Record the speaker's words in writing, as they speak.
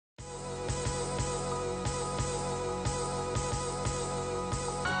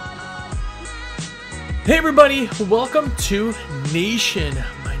Hey everybody, welcome to Nation.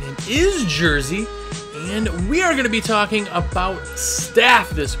 My name is Jersey, and we are going to be talking about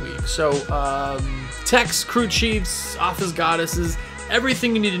staff this week. So, techs, crew chiefs, office goddesses,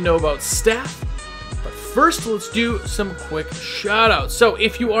 everything you need to know about staff. But first, let's do some quick shout-outs. So,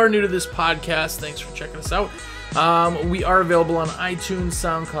 if you are new to this podcast, thanks for checking us out. We are available on iTunes,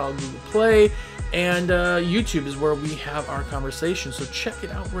 SoundCloud, Google Play, and YouTube is where we have our conversation. So check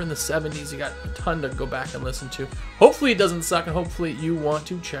it out. We're in the 70s. You got a ton to go back and listen to. Hopefully it doesn't suck, and hopefully you want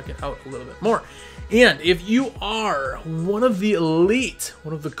to check it out a little bit more. And if you are one of the elite,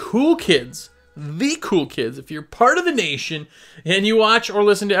 one of the cool kids, if you're part of the nation and you watch or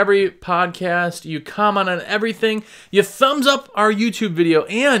listen to every podcast, you comment on everything, you thumbs up our YouTube video,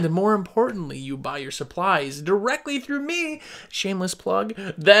 and more importantly, you buy your supplies directly through me, shameless plug,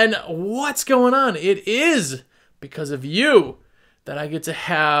 then what's going on? It is because of you that I get to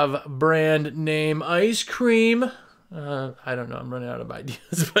have brand name ice cream. I don't know, I'm running out of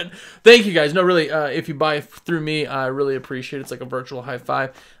ideas, but thank you guys. No, really, if you buy through me, I really appreciate it. It's like a virtual high five.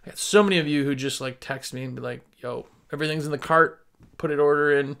 I got so many of you who just like text me and be like, yo, everything's in the cart, put it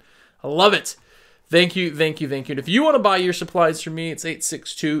order in. I love it. Thank you, thank you, thank you. And if you want to buy your supplies from me, it's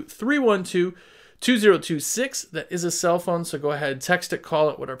 862-312-2026. That is a cell phone, so go ahead, text it, call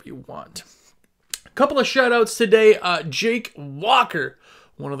it, whatever you want. A couple of shout outs today. Jake Walker,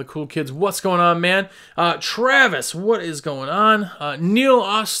 one of the cool kids. What's going on, man? Travis, what is going on? Neil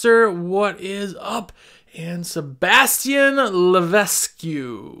Oster, what is up? And Sebastian Levesque.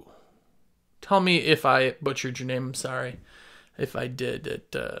 Tell me if I butchered your name. I'm sorry. If I did,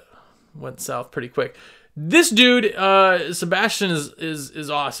 it went south pretty quick. This dude, Sebastian, is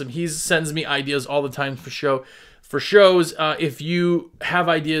awesome. He sends me ideas all the time for shows. If you have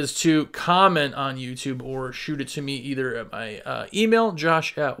ideas to comment on YouTube or shoot it to me either at my email,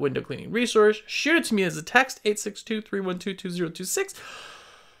 josh@windowcleaningresource, shoot it to me as a text, 862-312-2026,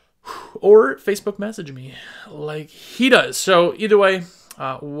 or Facebook message me like he does. So either way,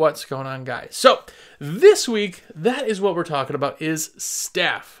 what's going on, guys? So this week, that is what we're talking about, is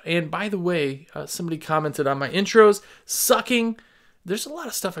staff. And by the way, somebody commented on my intros, sucking. There's a lot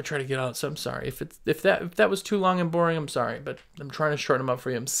of stuff I try to get out, so I'm sorry. If that was too long and boring, I'm sorry. But I'm trying to shorten them up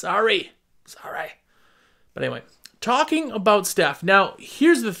for you. I'm sorry. But anyway, talking about staff. Now,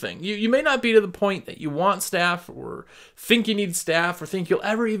 here's the thing. You may not be to the point that you want staff or think you need staff or think you'll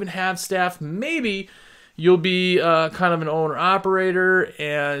ever even have staff. Maybe you'll be kind of an owner-operator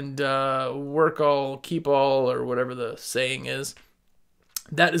and work all, keep all, or whatever the saying is.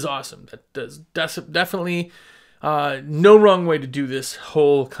 That is awesome. That does definitely... no wrong way to do this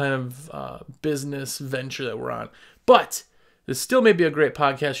whole kind of business venture that we're on. But this still may be a great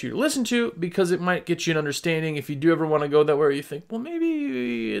podcast for you to listen to because it might get you an understanding if you do ever want to go that way, or you think, well,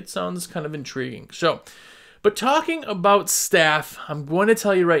 maybe it sounds kind of intriguing. So, but talking about staff, I'm going to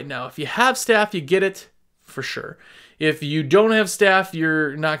tell you right now, if you have staff, you get it for sure. If you don't have staff,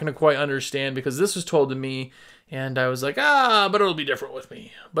 you're not going to quite understand, because this was told to me and I was like, but it'll be different with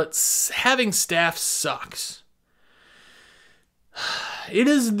me. But having staff sucks. It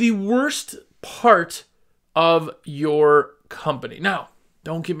is the worst part of your company. Now,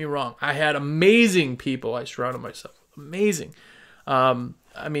 don't get me wrong. I had amazing people I surrounded myself with. Amazing. I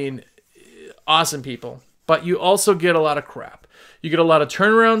mean, awesome people. But you also get a lot of crap. You get a lot of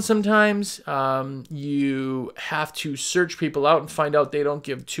turnaround sometimes. You have to search people out and find out they don't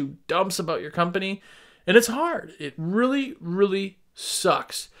give two dumps about your company. And it's hard. It really, really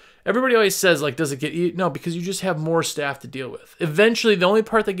sucks. Everybody always says, like, does it get easier? No, because you just have more staff to deal with. Eventually, the only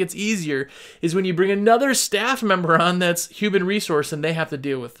part that gets easier is when you bring another staff member on that's human resource and they have to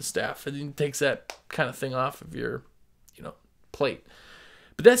deal with the staff. And it takes that kind of thing off of your, plate.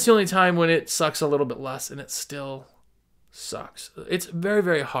 But that's the only time when it sucks a little bit less, and it still sucks. It's very,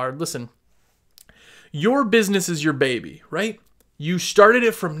 very hard. Listen, your business is your baby, right? You started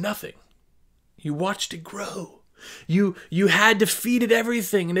it from nothing. You watched it grow. You had to feed it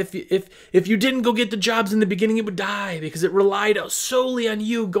everything, and if you didn't go get the jobs in the beginning, it would die because it relied solely on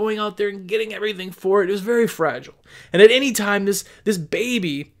you going out there and getting everything for it. It was very fragile, and at any time, this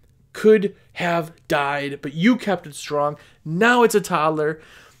baby could have died, but you kept it strong. Now it's a toddler.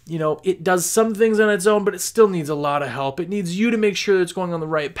 It does some things on its own, but it still needs a lot of help. It needs you to make sure that it's going on the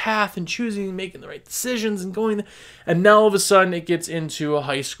right path and choosing and making the right decisions and going. And now all of a sudden it gets into a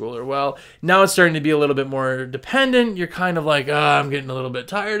high schooler. Well, now it's starting to be a little bit more dependent. You're kind of like, I'm getting a little bit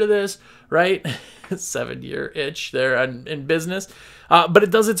tired of this, right? 7-year itch there in business. But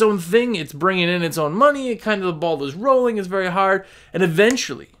it does its own thing. It's bringing in its own money. It kind of, the ball is rolling. It's very hard. And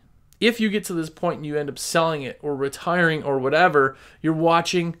eventually, if you get to this point and you end up selling it or retiring or whatever, you're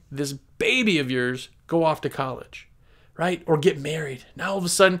watching this baby of yours go off to college, right? Or get married. Now all of a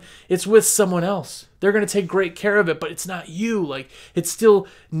sudden it's with someone else. They're going to take great care of it, but it's not you. Like, it's still,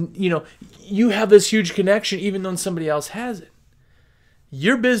 you have this huge connection even though somebody else has it.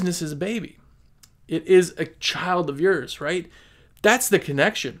 Your business is a baby. It is a child of yours, right? That's the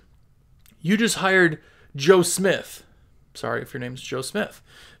connection. You just hired Joe Smith. Sorry if your name's Joe Smith.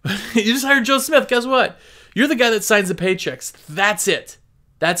 You just hired Joe Smith. Guess what? You're the guy that signs the paychecks. That's it.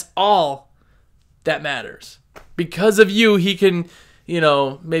 That's all that matters. Because of you, he can,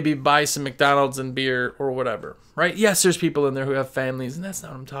 maybe buy some McDonald's and beer or whatever, right? Yes, there's people in there who have families, and that's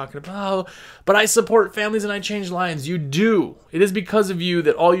not what I'm talking about. But I support families and I change lives. You do. It is because of you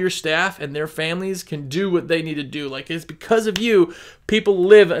that all your staff and their families can do what they need to do. Like, it's because of you people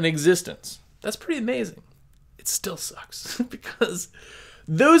live an existence. That's pretty amazing. It still sucks because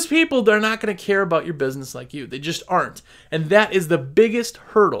those people, they're not going to care about your business like you. They just aren't. And that is the biggest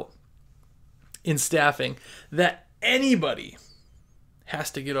hurdle in staffing that anybody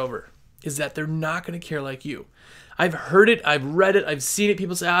has to get over, is that they're not going to care like you. I've heard it, I've read it, I've seen it.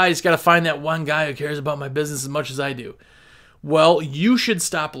 People say, I just got to find that one guy who cares about my business as much as I do. Well, you should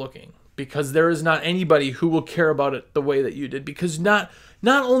stop looking, because there is not anybody who will care about it the way that you did. Because not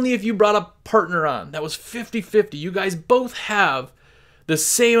only if you brought a partner on that was 50-50, you guys both have the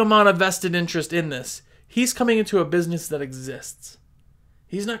same amount of vested interest in this. He's coming into a business that exists.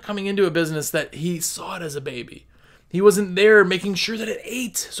 He's not coming into a business that he saw it as a baby. He wasn't there making sure that it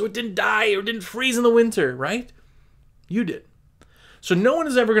ate so it didn't die or didn't freeze in the winter, right? You did. So no one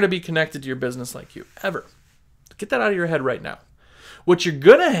is ever going to be connected to your business like you, ever. Get that out of your head right now. What you're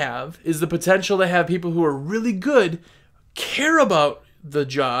going to have is the potential to have people who are really good, care about the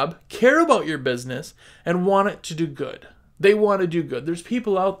job, care about your business, and want it to do good. They want to do good. There's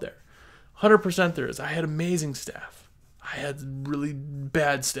people out there. 100% there is. I had amazing staff. I had really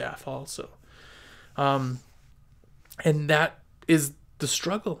bad staff also. And that is the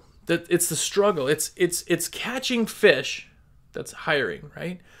struggle. It's the struggle. It's catching fish. That's hiring,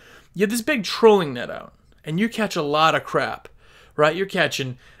 right? You have this big trolling net out, and you catch a lot of crap, right? You're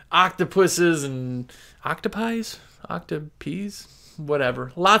catching octopuses and octopies,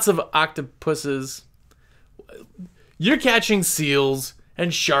 whatever. Lots of octopuses. You're catching seals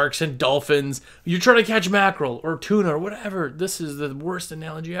and sharks and dolphins. You're trying to catch mackerel or tuna or whatever. This is the worst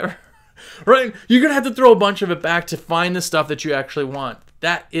analogy ever. Right? You're going to have to throw a bunch of it back to find the stuff that you actually want.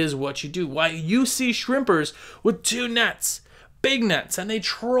 That is what you do. Why you see shrimpers with 2 nets, big nets, and they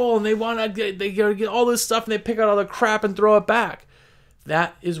troll and they get all this stuff and they pick out all the crap and throw it back.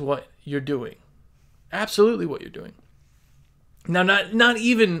 That is what you're doing. Absolutely what you're doing. Now, not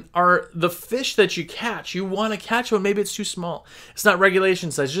even are the fish that you catch. You want to catch one, maybe it's too small. It's not regulation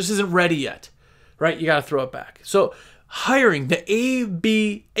size. It just isn't ready yet, right? You got to throw it back. So hiring, the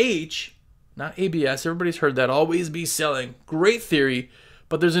ABH, not ABS, everybody's heard that, always be selling. Great theory,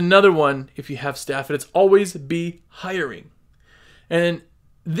 but there's another one if you have staff, and it's always be hiring. And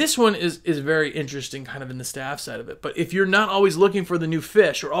this one is very interesting kind of in the staff side of it. But if you're not always looking for the new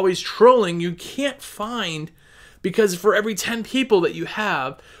fish or always trolling, you can't find, because for every 10 people that you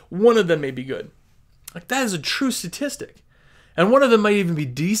have, one of them may be good. Like, that is a true statistic. And one of them might even be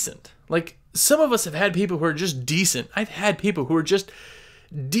decent. Like, some of us have had people who are just decent. I've had people who are just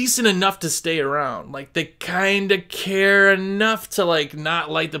decent enough to stay around. Like, they kind of care enough to, like,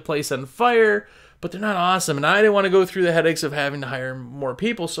 not light the place on fire, but they're not awesome. And I didn't want to go through the headaches of having to hire more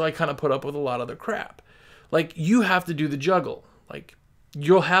people, so I kind of put up with a lot of the crap. Like, you have to do the juggle. Like,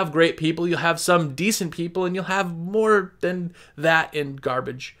 you'll have great people, you'll have some decent people, and you'll have more than that in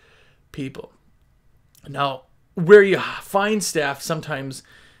garbage people. Now, where you find staff sometimes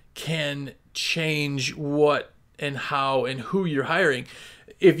can change what and how and who you're hiring.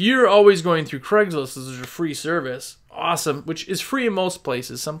 If you're always going through Craigslist as a free service, awesome, which is free in most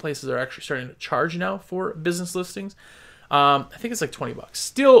places. Some places are actually starting to charge now for business listings. I think it's like $20.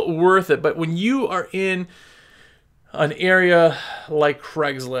 Still worth it, but when you are in an area like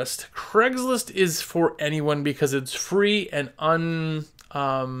Craigslist is for anyone because it's free and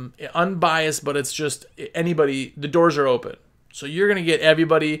unbiased, but it's just anybody, the doors are open. So you're going to get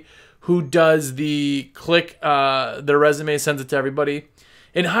everybody who does the click their resume, sends it to everybody.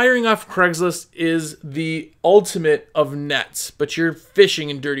 And hiring off Craigslist is the ultimate of nets, but you're fishing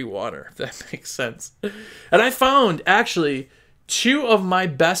in dirty water, if that makes sense. And I found actually 2 of my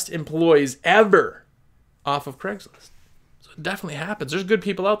best employees ever off of Craigslist. So it definitely happens. There's good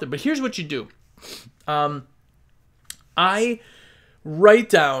people out there. But here's what you do. I write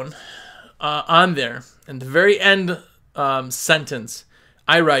down on there, in the very end sentence,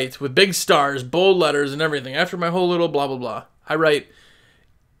 I write with big stars, bold letters and everything. After my whole little blah, blah, blah, I write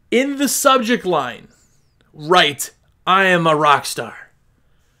in the subject line, write, I am a rock star.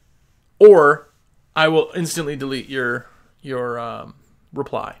 Or I will instantly delete your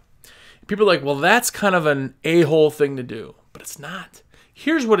reply. People are like, well, that's kind of an a-hole thing to do. But it's not.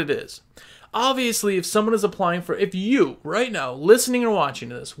 Here's what it is. Obviously, if someone is applying for, if you, right now, listening or watching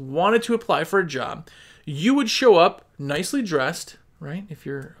to this, wanted to apply for a job, you would show up nicely dressed, right? If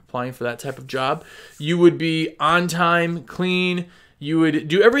you're applying for that type of job, you would be on time, clean. You would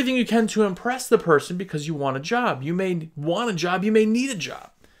do everything you can to impress the person because you want a job. You may want a job. You may need a job.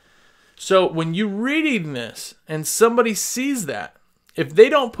 So when you're reading this and somebody sees that, if they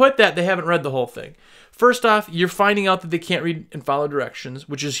don't put that, they haven't read the whole thing. First off, you're finding out that they can't read and follow directions,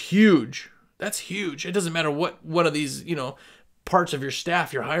 which is huge. That's huge. It doesn't matter what one of these, parts of your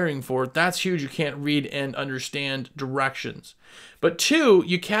staff you're hiring for. That's huge. You can't read and understand directions. But two,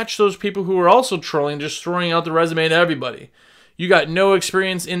 you catch those people who are also trolling, just throwing out the resume to everybody. You got no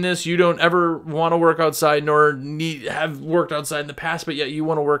experience in this. You don't ever want to work outside nor have worked outside in the past, but yet you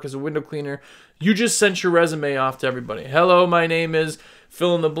want to work as a window cleaner. You just sent your resume off to everybody. Hello, my name is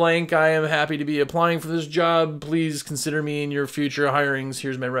fill in the blank. I am happy to be applying for this job. Please consider me in your future hirings.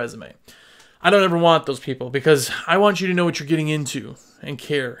 Here's my resume. I don't ever want those people because I want you to know what you're getting into and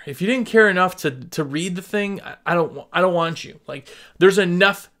care. If you didn't care enough to read the thing, I don't want you. Like, there's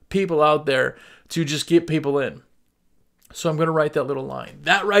enough people out there to just get people in. So I'm going to write that little line.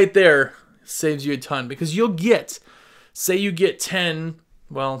 That right there saves you a ton because you'll get, say you get 10,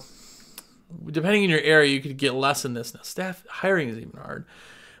 well, depending on your area, you could get less than this. Now, staff hiring is even hard.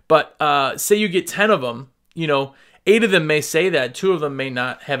 But say you get 10 of them, 8 of them may say that. 2 of them may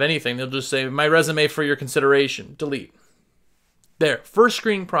not have anything. They'll just say, my resume for your consideration. Delete. There. First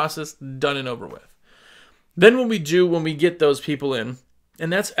screening process done and over with. Then what we do when we get those people in,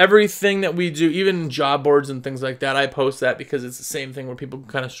 and that's everything that we do, even job boards and things like that. I post that because it's the same thing where people can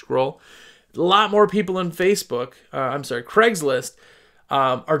kind of scroll. A lot more people on Facebook, Craigslist,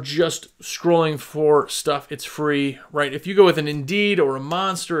 are just scrolling for stuff. It's free, right? If you go with an Indeed or a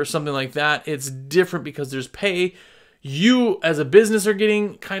Monster or something like that, it's different because there's pay. You as a business are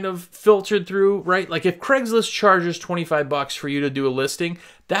getting kind of filtered through, right? Like if Craigslist charges $25 for you to do a listing,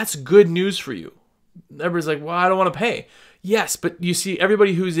 that's good news for you. Everybody's like, well, I don't want to pay. Yes, but you see,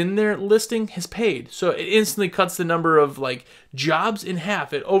 everybody who's in their listing has paid. So it instantly cuts the number of jobs in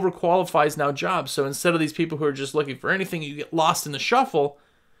half. It overqualifies now jobs. So instead of these people who are just looking for anything, you get lost in the shuffle.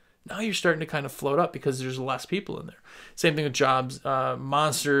 Now you're starting to kind of float up because there's less people in there. Same thing with jobs,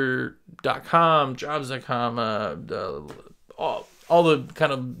 monster.com, jobs.com, all the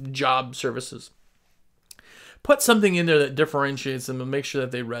kind of job services. Put something in there that differentiates them and make sure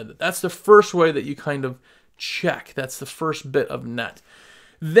that they read it. That's the first way that you kind of check. That's the first bit of net.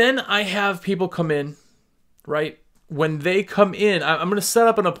 Then I have people come in, right? When they come in, I'm going to set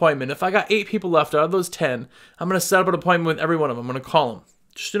up an appointment. If I got 8 people left out of those 10, I'm going to set up an appointment with every one of them. I'm going to call them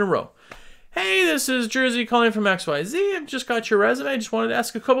just in a row. Hey, this is Jersey calling from XYZ. I've just got your resume. I just wanted to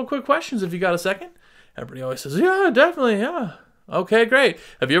ask a couple quick questions if you got a second. Everybody always says, yeah, definitely, yeah. Okay, great.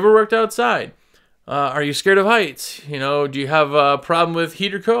 Have you ever worked outside? Are you scared of heights? Do you have a problem with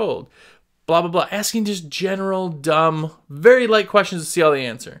heat or cold? Blah, blah, blah. Asking just general, dumb, very light questions to see how they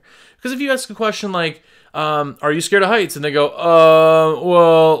answer. Because if you ask a question like, are you scared of heights? And they go,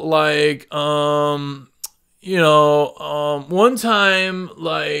 one time,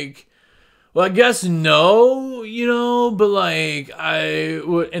 well, I guess no, but I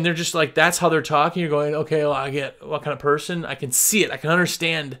would, and they're just like, that's how they're talking. You're going, okay, well, I get what kind of person. I can see it. I can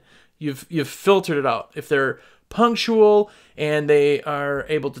understand. You've filtered it out. If they're punctual and they are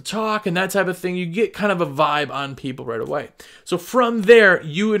able to talk and that type of thing, you get kind of a vibe on people right away. So from there,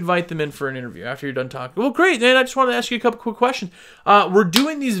 you invite them in for an interview after you're done talking. Well, great. Then I just wanted to ask you a couple quick questions. We're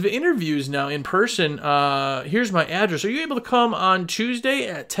doing these interviews now in person. Here's my address. Are you able to come on Tuesday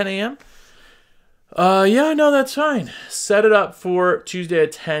at 10 a.m.? Yeah, no, that's fine. Set it up for Tuesday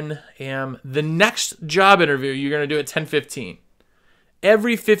at 10 a.m. The next job interview, you're going to do at 10:15.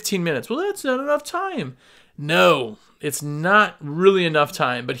 Every 15 minutes. Well, that's not enough time. No, it's not really enough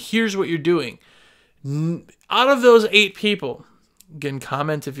time. But here's what you're doing. Out of those 8 people, again,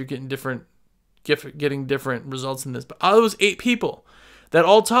 comment if you're getting different results in this. But out of those 8 people that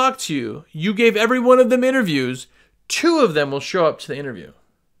all talk to you, you gave every one of them interviews. 2 of them will show up to the interview.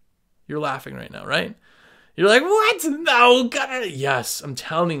 You're laughing right now, right? You're like, what? No, God. Yes, I'm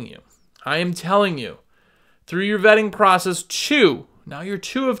telling you. I am telling you. Through your vetting process, 2. Now your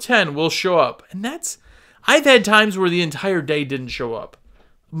 2 of 10 will show up. And I've had times where the entire day didn't show up.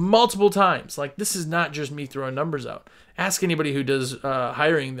 multiple times. Like, this is not just me throwing numbers out. Ask anybody who does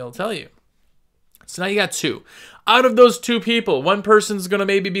hiring, they'll tell you. So now you got 2. Out of those 2 people, one person's going to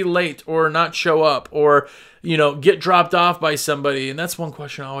maybe be late or not show up or, get dropped off by somebody. And that's one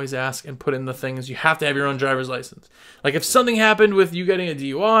question I always ask and put in the thing is you have to have your own driver's license. Like, if something happened with you getting a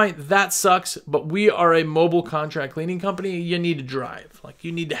DUI, that sucks, but we are a mobile contract cleaning company. You need to drive. Like,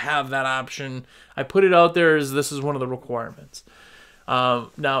 you need to have that option. I put it out there as this is one of the requirements.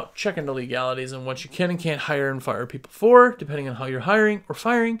 Now, check into legalities and what you can and can't hire and fire people for, depending on how you're hiring or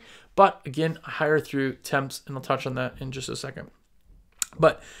firing. But again, I hire through temps, and I'll touch on that in just a second.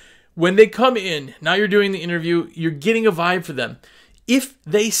 But when they come in, now you're doing the interview, you're getting a vibe for them. If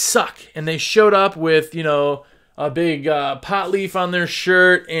they suck and they showed up with, a big pot leaf on their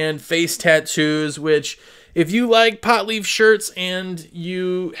shirt and face tattoos, which if you like pot leaf shirts and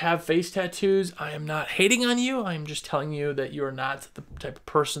you have face tattoos, I am not hating on you. I'm just telling you that you are not the type of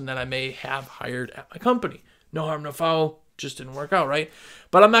person that I may have hired at my company. No harm, no foul. Just didn't work out, right?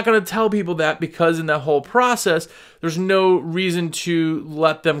 But I'm not going to tell people that because in that whole process, there's no reason to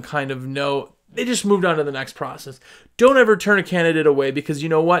let them kind of know. They just moved on to the next process. Don't ever turn a candidate away because you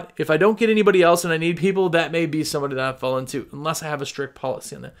know what? If I don't get anybody else and I need people, that may be somebody that I fall into unless I have a strict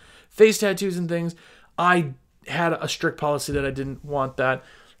policy on that. Face tattoos and things, I had a strict policy that I didn't want that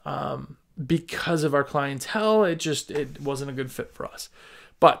because of our clientele. It wasn't a good fit for us.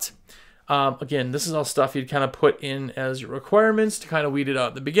 But again, this is all stuff you'd kind of put in as your requirements to kind of weed it out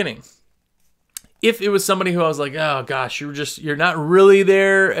at the beginning. If it was somebody who I was like, oh gosh, you're not really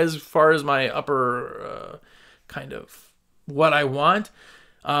there as far as my upper kind of what I want,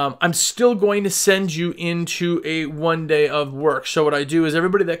 I'm still going to send you into a 1 day of work. So what I do is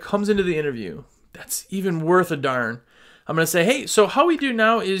everybody that comes into the interview, that's even worth a darn, I'm going to say, hey, so how we do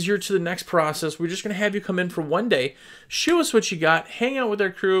now is you're to the next process. We're just going to have you come in for 1 day, show us what you got, hang out with our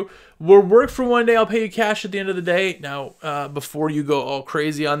crew. We'll work for 1 day. I'll pay you cash at the end of the day. Now, before you go all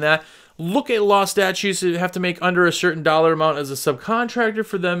crazy on that, look at law statutes. You have to make under a certain dollar amount as a subcontractor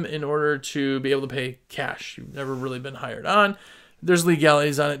for them in order to be able to pay cash. You've never really been hired on. There's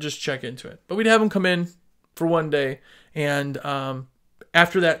legalities on it. Just check into it. But we'd have them come in for 1 day. And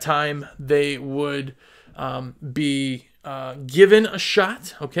after that time, they would be given a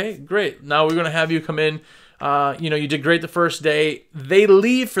shot. Okay, great. Now we're going to have you come in. You did great the first day. They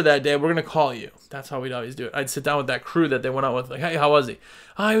leave for that day. We're going to call you. That's how we'd always do it. I'd sit down with that crew that they went out with. Like, hey, how was he?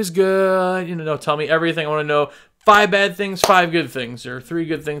 Oh, he was good. Tell me everything. I want to know 5 bad things, 5 good things, or 3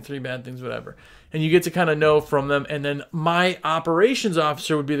 good things, 3 bad things, whatever. And you get to kind of know from them. And then my operations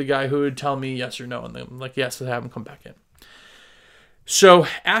officer would be the guy who would tell me yes or no. And I'm like, yes, have them come back in. So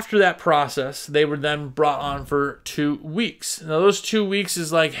after that process, they were then brought on for 2 weeks. Now those 2 weeks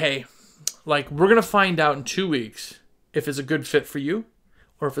is like, hey, we're going to find out in 2 weeks if it's a good fit for you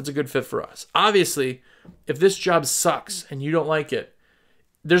or if it's a good fit for us. Obviously, if this job sucks and you don't like it,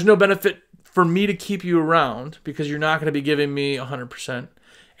 there's no benefit for me to keep you around because you're not going to be giving me 100%.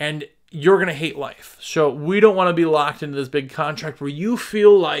 And you're going to hate life. So we don't want to be locked into this big contract where you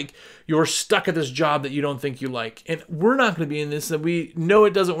feel like you're stuck at this job that you don't think you like. And we're not going to be in this, that we know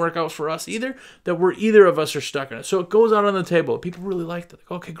it doesn't work out for us either, that either of us are stuck in it. So it goes out on the table. People really like it.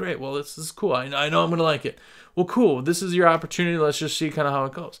 Like, okay, great. Well, this is cool. I know I'm going to like it. Well, cool. This is your opportunity. Let's just see kind of how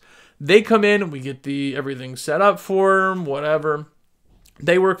it goes. They come in and we get everything set up for them, whatever.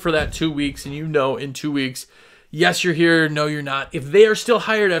 They work for that 2 weeks, and in 2 weeks, yes, you're here. No, you're not. If they are still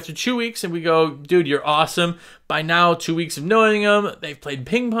hired after 2 weeks and we go, dude, you're awesome. By now, 2 weeks of knowing them, they've played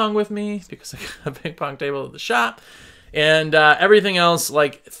ping pong with me because I got a ping pong table at the shop. And everything else,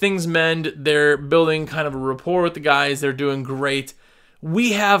 like things mend. They're building kind of a rapport with the guys. They're doing great.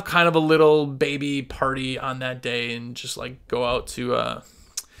 We have kind of a little baby party on that day and just like go out to...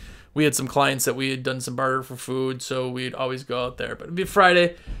 we had some clients that we had done some barter for food, so we'd always go out there. But it'd be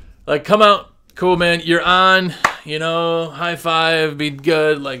Friday. Like, come out. Cool, man. You're on, high five, be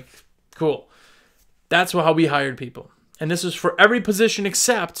good, like, cool. That's how we hired people. And this is for every position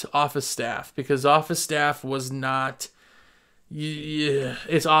except office staff, because office staff was not,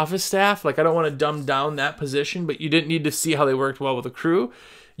 it's office staff. Like, I don't want to dumb down that position, but you didn't need to see how they worked well with a crew.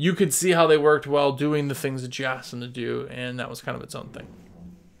 You could see how they worked well doing the things that you asked them to do, and that was kind of its own thing.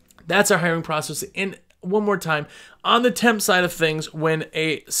 That's our hiring process. And one more time, on the temp side of things, when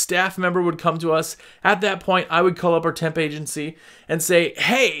a staff member would come to us, at that point, I would call up our temp agency and say,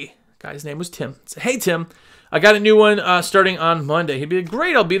 hey, guy's name was Tim. Say, hey, Tim, I got a new one starting on Monday. He'd be like,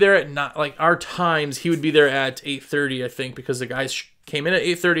 great, I'll be there at our times. He would be there at 8:30, I think, because the guys came in at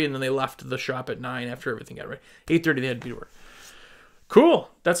 8:30 and then they left the shop at 9 after everything got ready. 8:30, they had to be to work. Cool.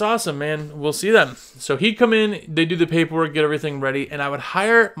 That's awesome, man. We'll see them. So he'd come in, they do the paperwork, get everything ready, and I would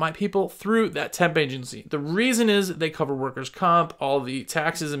hire my people through that temp agency. The reason is they cover workers' comp, all the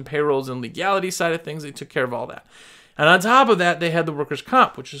taxes and payrolls and legality side of things. They took care of all that. And on top of that, they had the workers'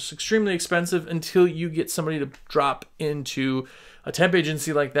 comp, which is extremely expensive until you get somebody to drop into a temp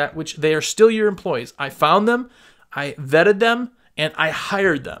agency like that, which they are still your employees. I found them, I vetted them, and I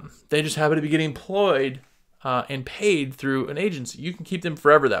hired them. They just happen to be getting employed and paid through an agency. You can keep them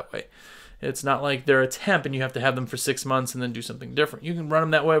forever that way. It's not like they're a temp and you have to have them for 6 months and then do something different. You can run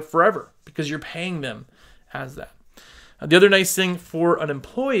them that way forever because you're paying them as that. The other nice thing for an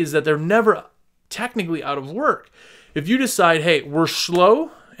employee is that they're never technically out of work. If you decide, hey, we're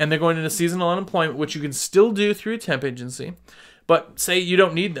slow and they're going into seasonal unemployment, which you can still do through a temp agency, but say you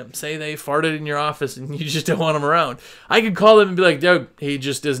don't need them. Say they farted in your office and you just don't want them around. I could call them and be like, dude, he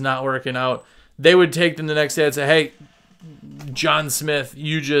just is not working out. They would take them the next day and say, hey, John Smith,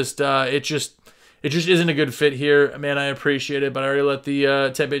 you just, it just isn't a good fit here. Man, I appreciate it, but I already let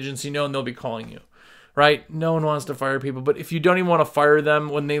the temp agency know and they'll be calling you, right? No one wants to fire people, but if you don't even want to fire them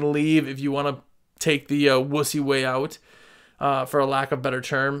when they leave, if you want to take the wussy way out, for a lack of a better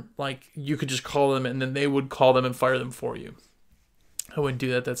term, like you could just call them and then they would call them and fire them for you. I wouldn't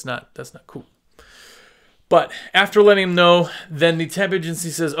do that. That's not cool. But after letting them know, then the temp agency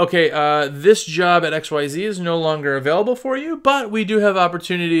says, okay, this job at XYZ is no longer available for you, but we do have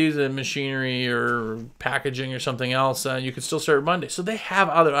opportunities in machinery or packaging or something else. You can still start Monday. So they have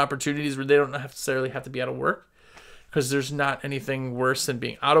other opportunities where they don't necessarily have to be out of work, because there's not anything worse than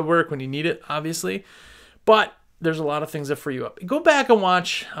being out of work when you need it, obviously. But there's a lot of things that free you up. Go back and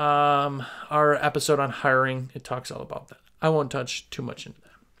watch our episode on hiring. It talks all about that. I won't touch too much into that.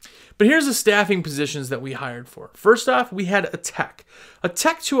 But here's the staffing positions that we hired for. First off, we had a tech. A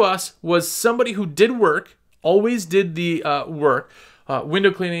tech to us was somebody who did work, always did the work, window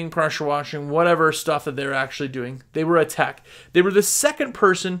cleaning, pressure washing, whatever stuff that they're actually doing. They were a tech. They were the second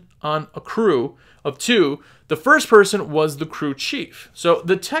person on a crew of 2. The first person was the crew chief. So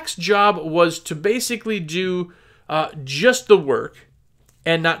the tech's job was to basically do just the work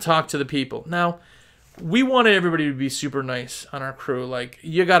and not talk to the people. Now, we wanted everybody to be super nice on our crew. Like,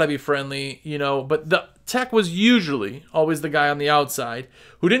 you got to be friendly, you know, but the tech was usually always the guy on the outside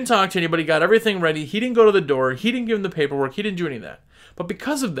who didn't talk to anybody, got everything ready. He didn't go to the door. He didn't give him the paperwork. He didn't do any of that. But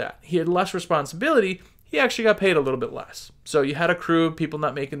because of that, he had less responsibility. He actually got paid a little bit less. So you had a crew of people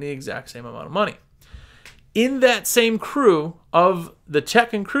not making the exact same amount of money. In that same crew of the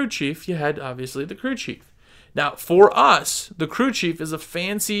tech and crew chief, you had obviously the crew chief. Now, for us, the crew chief is a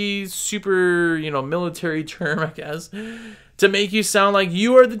fancy, super, military term, I guess, to make you sound like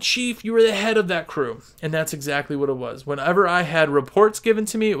you are the chief, you are the head of that crew. And that's exactly what it was. Whenever I had reports given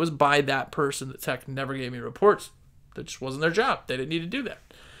to me, it was by that person. The tech never gave me reports. That just wasn't their job. They didn't need to do that.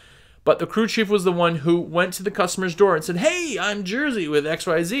 But the crew chief was the one who went to the customer's door and said, hey, I'm Jersey with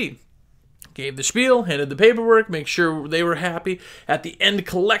XYZ. Gave the spiel, handed the paperwork, make sure they were happy. At the end,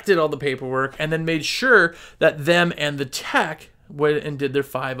 collected all the paperwork, and then made sure that them and the tech went and did their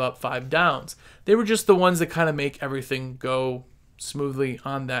 5 up, 5 downs. They were just the ones that kind of make everything go smoothly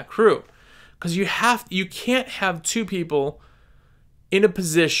on that crew. Because you can't have 2 people in a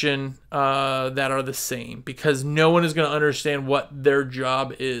position that are the same, because no one is going to understand what their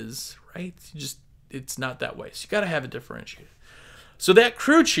job is, right? It's not that way. So you got to have it differentiated. So that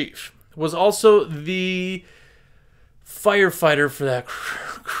crew chief was also the firefighter for that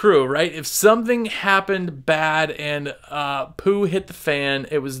crew, right? If something happened bad and poo hit the fan,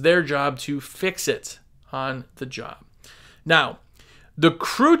 it was their job to fix it on the job. Now, the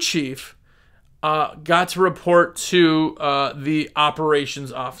crew chief got to report to the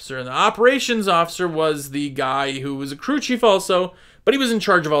operations officer. And the operations officer was the guy who was a crew chief also, but he was in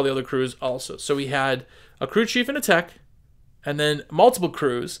charge of all the other crews also. So we had a crew chief and a tech, and then multiple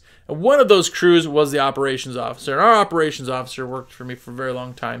crews. And one of those crews was the operations officer. And our operations officer worked for me for a very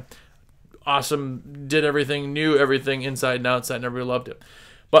long time. Awesome, did everything, knew everything inside and outside, and everybody loved him.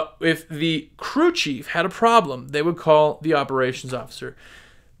 But if the crew chief had a problem, they would call the operations officer.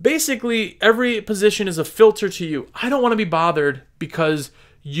 Basically, every position is a filter to you. I don't want to be bothered because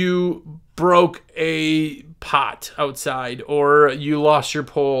you broke a pot outside, or you lost your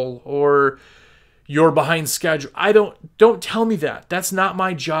pole, or you're behind schedule. Don't tell me that. That's not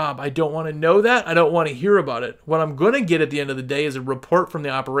my job. I don't want to know that. I don't want to hear about it. What I'm going to get at the end of the day is a report from the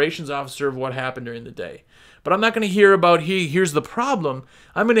operations officer of what happened during the day. But I'm not going to hear about, hey, here's the problem.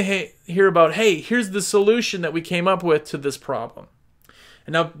 I'm going to hear about, hey, here's the solution that we came up with to this problem.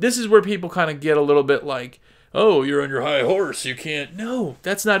 And now this is where people kind of get a little bit like, oh, you're on your high horse. You can't. No,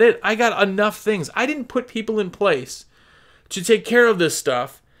 that's not it. I got enough things. I didn't put people in place to take care of this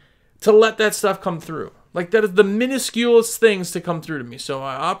stuff, to let that stuff come through. Like, that is the minusculest things to come through to me. So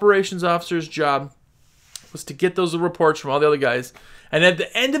my operations officer's job was to get those reports from all the other guys. And at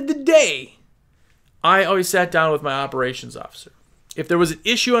the end of the day, I always sat down with my operations officer. If there was an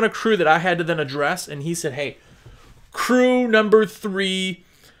issue on a crew that I had to then address, and he said, hey, crew number 3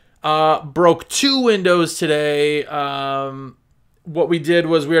 broke 2 windows today. What we did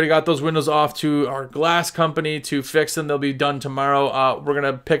was we already got those windows off to our glass company to fix them. They'll be done tomorrow. We're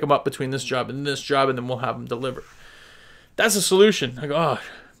going to pick them up between this job, and then we'll have them delivered. That's a solution. I go, oh,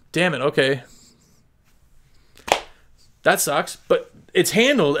 damn it, okay. That sucks, but it's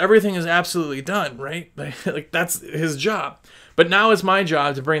handled. Everything is absolutely done, right? Like, that's his job. But now it's my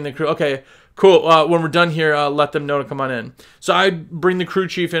job to bring the crew. Okay, cool. When we're done here, let them know to come on in. So I bring the crew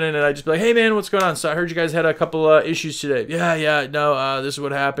chief in, and I just be like, hey, man, what's going on? So I heard you guys had a couple issues today. Yeah, no, this is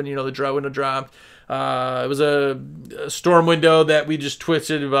what happened. You know, the window dropped. It was a storm window that we just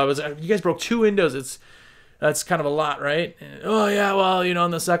twisted. You guys broke 2 windows. That's kind of a lot, right? And, oh, yeah, well, you know,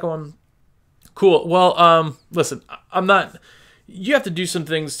 on the second one. Cool. Well, listen, I'm not... You have to do some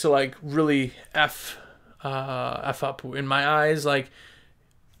things to, like, really F up in my eyes. Like,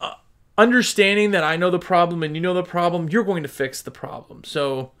 understanding that I know the problem and you know the problem, you're going to fix the problem.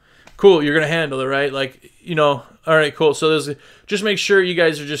 So, cool, you're going to handle it, right? Like, you know, all right, cool. So just make sure you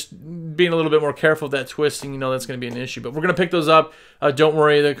guys are just being a little bit more careful of that twisting. You know, that's going to be an issue. But we're going to pick those up. Don't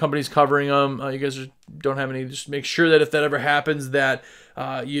worry, the company's covering them. You guys don't have any. Just make sure that if that ever happens, that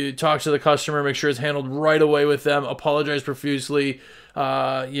you talk to the customer, make sure it's handled right away with them. Apologize profusely.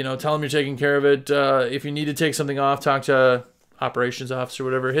 You know, tell them you're taking care of it. If you need to take something off, talk to operations officer,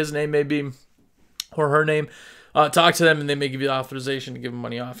 whatever his name may be, or her name. Talk to them, and they may give you the authorization to give them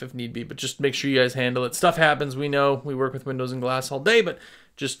money off if need be. But just make sure you guys handle it. Stuff happens. We know. We work with windows and glass all day, but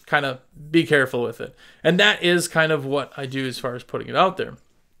just kind of be careful with it. And that is kind of what I do as far as putting it out there.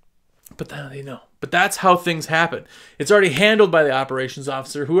 But then they know. But that's how things happen. It's already handled by the operations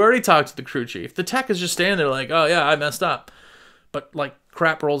officer who already talked to the crew chief. The tech is just standing there like, oh, yeah, I messed up. But, like,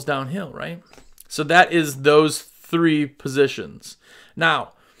 crap rolls downhill, right? So that is those 3 positions.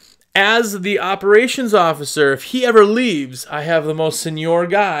 Now, as the operations officer, if he ever leaves, I have the most senior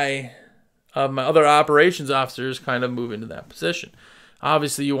guy of my other operations officers kind of move into that position.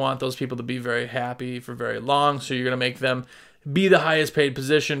 Obviously, you want those people to be very happy for very long, so you're going to make them be the highest paid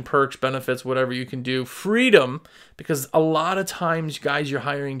position, perks, benefits, whatever you can do. Freedom, because a lot of times guys you're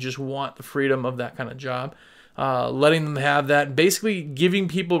hiring just want the freedom of that kind of job. Letting them have that, basically giving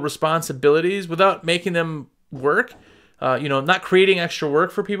people responsibilities without making them work. You know, not creating extra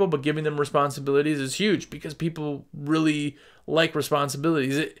work for people, but giving them responsibilities is huge because people really like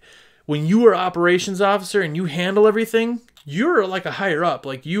responsibilities. When you are operations officer and you handle everything, you're like a higher up.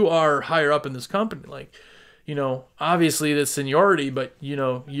 Like, you are higher up in this company. Like, you know, obviously the seniority, but, you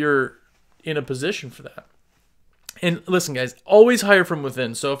know, you're in a position for that. And listen, guys, always hire from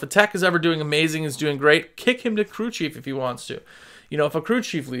within. So if a tech is ever doing amazing, is doing great, kick him to crew chief if he wants to. You know, if a crew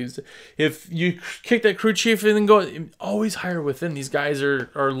chief leaves, if you kick that crew chief and then go, always hire within. These guys are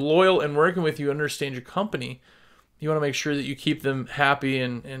loyal and working with you, understand your company. You want to make sure that you keep them happy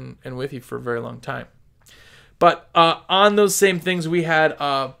and with you for a very long time. But on those same things, we had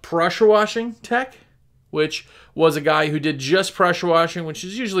pressure washing tech, which was a guy who did just pressure washing, which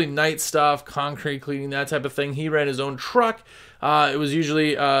is usually night stuff, concrete cleaning, that type of thing. He ran his own truck. It was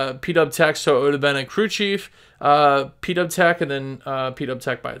usually P-Dub Tech, so it would have been a crew chief, P-Dub Tech, and then P-Dub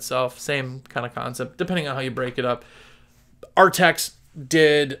Tech by itself. Same kind of concept, depending on how you break it up. Our techs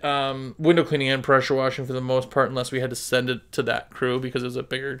did window cleaning and pressure washing for the most part, unless we had to send it to that crew because it was a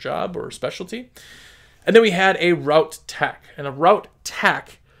bigger job or specialty. And then we had a route tech, and a route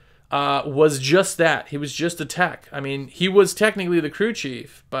tech was just that. He was just a tech. I mean, he was technically the crew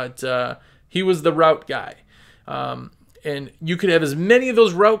chief, but he was the route guy. And you could have as many of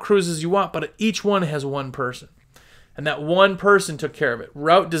those route crews as you want, but each one has one person. And that one person took care of it.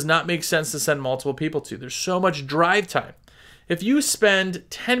 Route does not make sense to send multiple people to. There's so much drive time. If you spend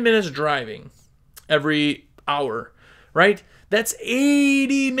 10 minutes driving every hour, right? That's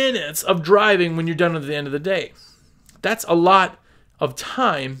 80 minutes of driving when you're done at the end of the day. That's a lot of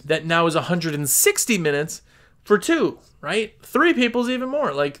time that now is 160 minutes for 2, right? 3 people's even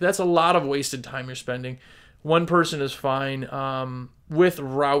more. Like, that's a lot of wasted time you're spending. One person is fine. With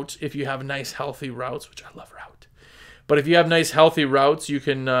route, if you have nice, healthy routes, which I love route. But if you have nice, healthy routes, you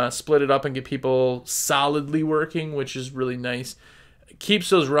can split it up and get people solidly working, which is really nice. It keeps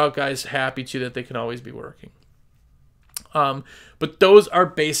those route guys happy, too, that they can always be working. But those are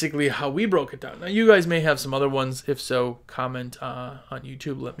basically how we broke it down. Now, you guys may have some other ones. If so, comment on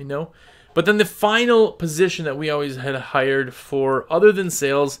YouTube, let me know. But then the final position that we always had hired for, other than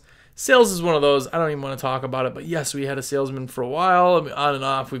sales is one of those. I don't even want to talk about it. But yes, we had a salesman for a while. I mean, on and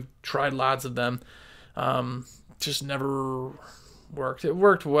off. We've tried lots of them. Just never worked. It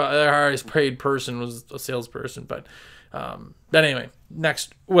worked well. Our highest paid person was a salesperson. But anyway,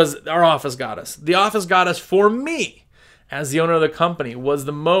 next was our office goddess. The office goddess for me, as the owner of the company, was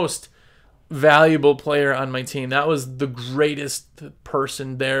the most valuable player on my team. That was the greatest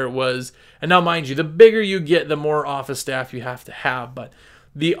person there was. And now, mind you, the bigger you get, the more office staff you have to have. But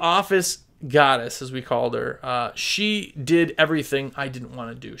the office goddess, as we called her, she did everything I didn't want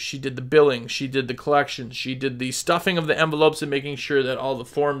to do. She did the billing. She did the collections. She did the stuffing of the envelopes and making sure that all the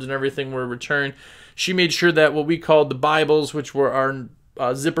forms and everything were returned. She made sure that what we called the Bibles, which were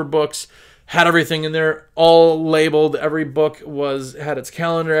our zipper books, had everything in there, all labeled. Every book had its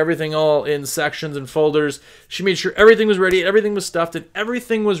calendar, everything all in sections and folders. She made sure everything was ready, everything was stuffed, and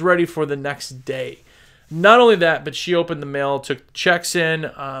everything was ready for the next day. Not only that, but she opened the mail, took checks in.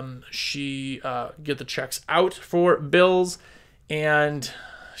 She get the checks out for bills, and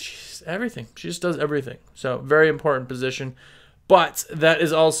she's everything. She just does everything. So very important position. But that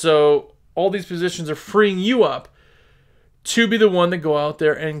is also, all these positions are freeing you up to be the one to go out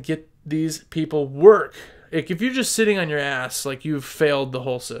there and get these people work. Like, if you're just sitting on your ass, like, you've failed the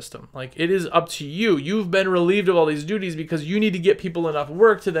whole system. Like, it is up to you. You've been relieved of all these duties because you need to get people enough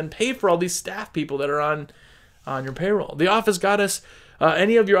work to then pay for all these staff people that are on your payroll. The office goddess,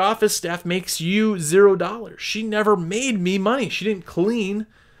 any of your office staff makes you $0. She never made me money. She didn't clean,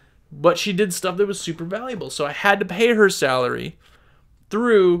 but she did stuff that was super valuable. So I had to pay her salary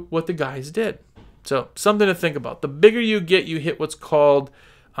through what the guys did. So something to think about. The bigger you get, you hit what's called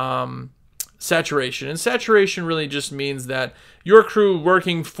saturation. And saturation really just means that your crew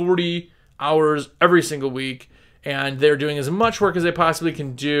working 40 hours every single week, and they're doing as much work as they possibly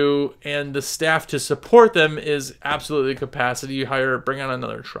can do, and the staff to support them is absolutely capacity. You bring on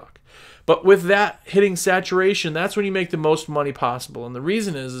another truck. But with that hitting saturation, that's when you make the most money possible. And the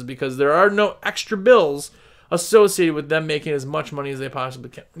reason is because there are no extra bills associated with them making as much money as they possibly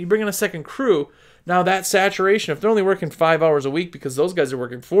can. When you bring in a second crew, now that saturation, if they're only working 5 hours a week because those guys are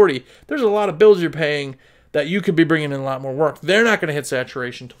working 40, there's a lot of bills you're paying that you could be bringing in a lot more work. They're not going to hit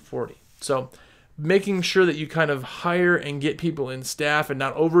saturation till 40. So making sure that you kind of hire and get people in staff and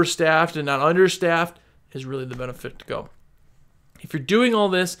not overstaffed and not understaffed is really the benefit to go. If you're doing all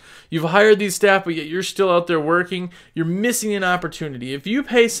this, you've hired these staff, but yet you're still out there working, you're missing an opportunity. If you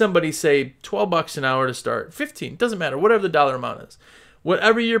pay somebody, say, $12 an hour to start, 15, doesn't matter, whatever the dollar amount is.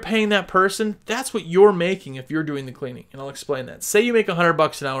 Whatever you're paying that person, that's what you're making if you're doing the cleaning. And I'll explain that. Say you make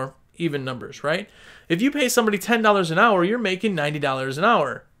 $100 an hour, even numbers, right? If you pay somebody $10 an hour, you're making $90 an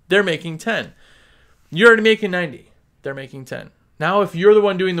hour. They're making 10. You're already making 90. They're making 10. Now, if you're the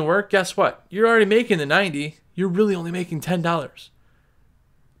one doing the work, guess what? You're already making the 90. You're really only making $10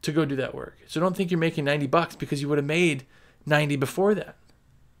 to go do that work. So don't think you're making $90 because you would have made 90 before that.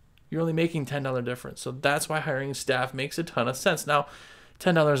 You're only making $10 difference. So that's why hiring staff makes a ton of sense. Now,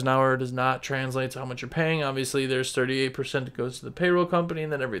 $10 an hour does not translate to how much you're paying. Obviously, there's 38% that goes to the payroll company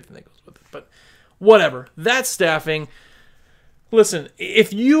and then everything that goes with it. But whatever. That's staffing. Listen,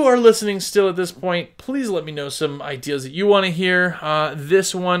 if you are listening still at this point, please let me know some ideas that you want to hear.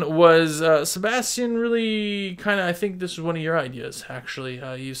 This one was Sebastian, really kind of, I think this was one of your ideas, actually.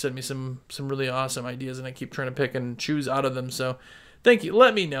 You sent me some really awesome ideas, and I keep trying to pick and choose out of them. So thank you.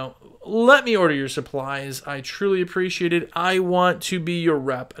 Let me know. Let me order your supplies. I truly appreciate it. I want to be your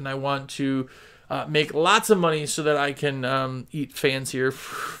rep, and I want to make lots of money so that I can eat fancier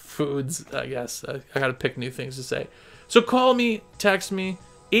foods, I guess. I got to pick new things to say. So call me, text me,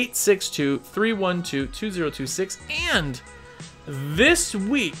 862-312-2026. And this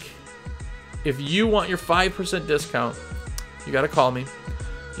week, if you want your 5% discount, you got to call me.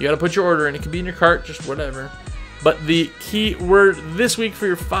 You got to put your order in. It can be in your cart, just whatever. But the key word this week for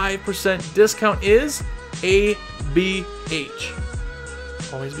your 5% discount is ABH.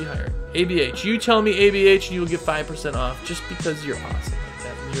 Always be hiring. ABH. You tell me ABH and you will get 5% off just because you're awesome like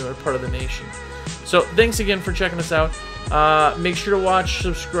that and you're part of the nation. So thanks again for checking us out. Make sure to watch,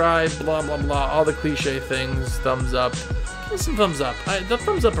 subscribe, blah, blah, blah, all the cliche things, thumbs up. Give us some thumbs up. The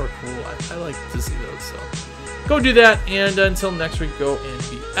thumbs up are cool. I like to see those. So go do that. And until next week, go and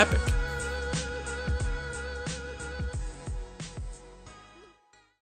be epic.